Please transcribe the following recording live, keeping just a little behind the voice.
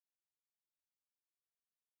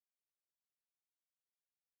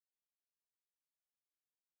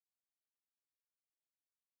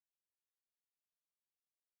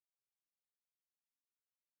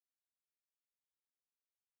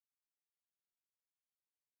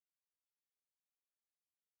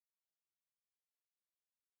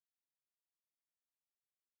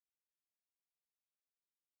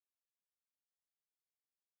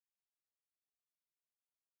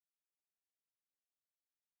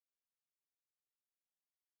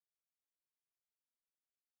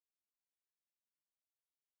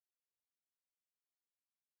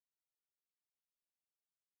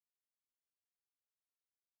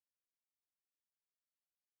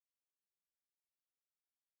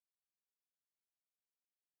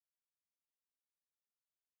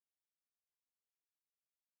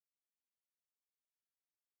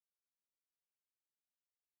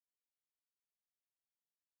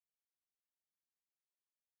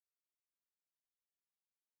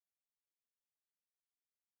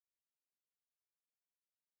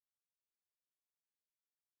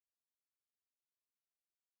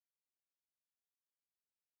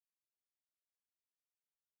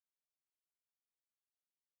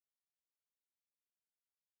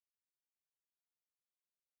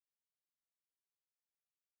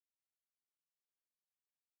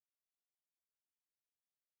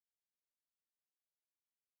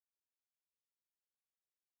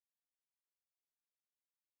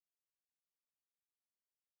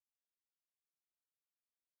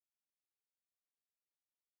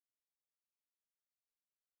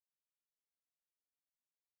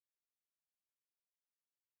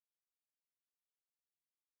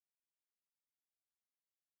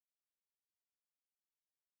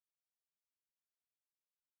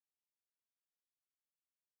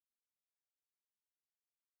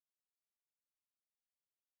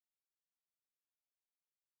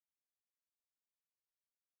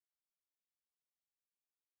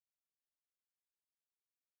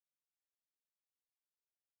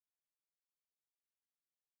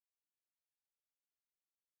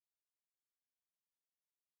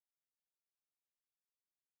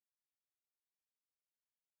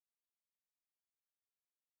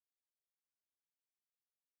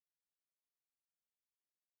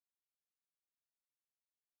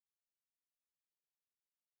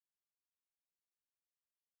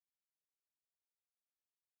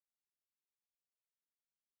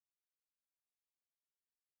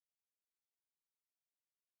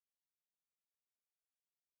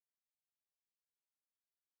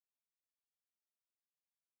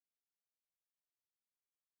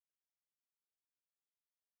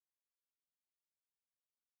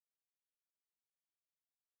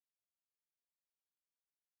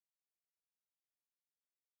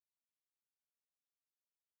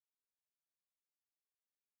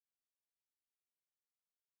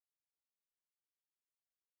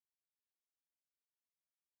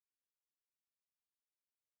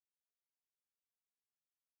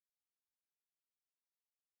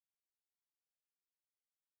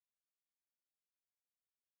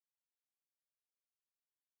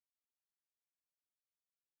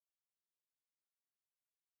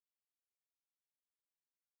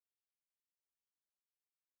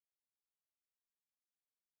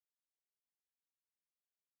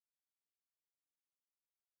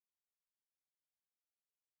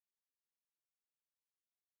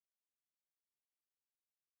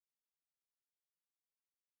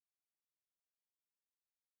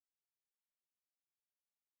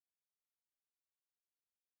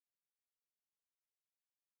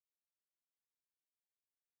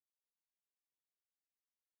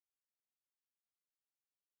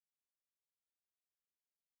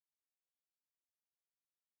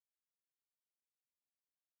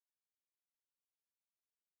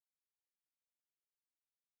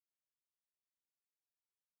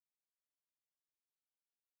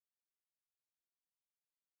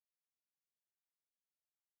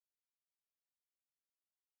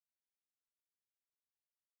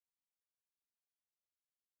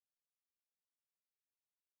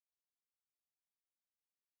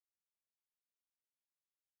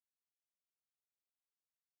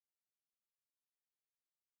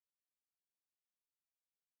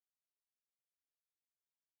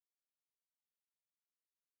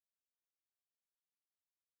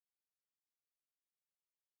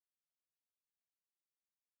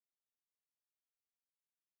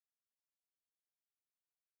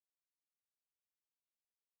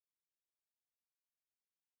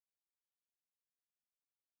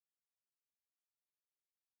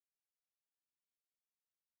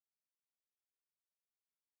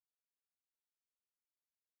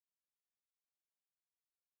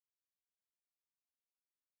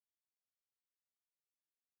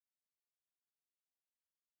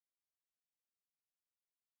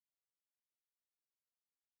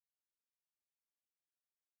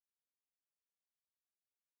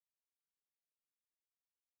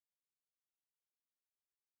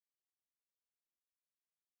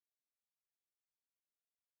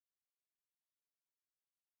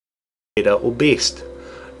better or best.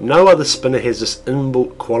 No other spinner has this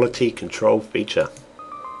inbuilt quality control feature.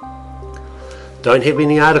 Don't have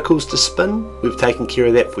any articles to spin? We've taken care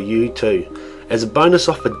of that for you too. As a bonus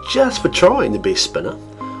offer just for trying the best spinner,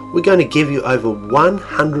 we're going to give you over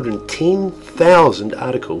 110,000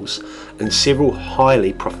 articles in several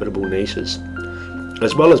highly profitable niches,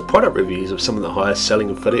 as well as product reviews of some of the highest selling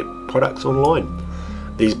affiliate products online.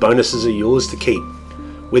 These bonuses are yours to keep,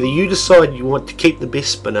 whether you decide you want to keep the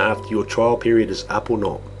best spinner after your trial period is up or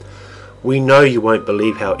not. We know you won't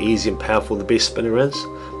believe how easy and powerful the best spinner is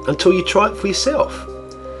until you try it for yourself.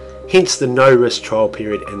 Hence the no risk trial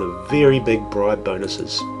period and the very big bribe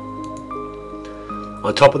bonuses.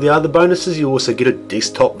 On top of the other bonuses, you also get a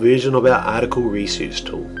desktop version of our article research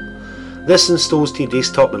tool. This installs to your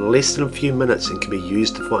desktop in less than a few minutes and can be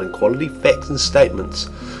used to find quality facts and statements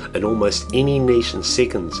in almost any niche in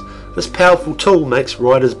seconds. This powerful tool makes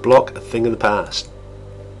writer's block a thing of the past.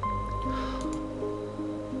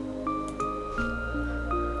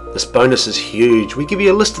 This bonus is huge. We give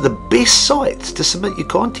you a list of the best sites to submit your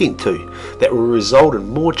content to that will result in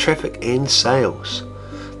more traffic and sales.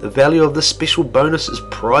 The value of this special bonus is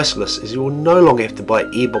priceless, as you will no longer have to buy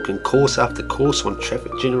ebook and course after course on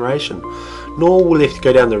traffic generation, nor will you have to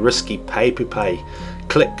go down the risky pay-per-pay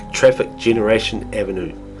click traffic generation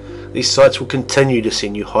avenue. These sites will continue to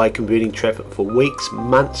send you high converting traffic for weeks,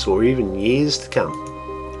 months or even years to come.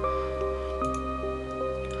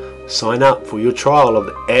 Sign up for your trial of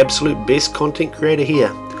the absolute best content creator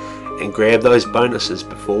here and grab those bonuses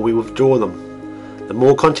before we withdraw them. The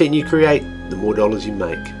more content you create, the more dollars you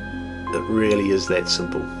make. It really is that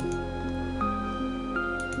simple.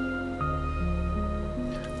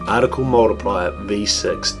 Article Multiplier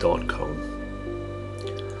v6.com.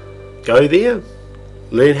 Go there,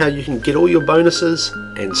 learn how you can get all your bonuses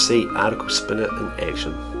and see Article Spinner in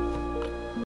action.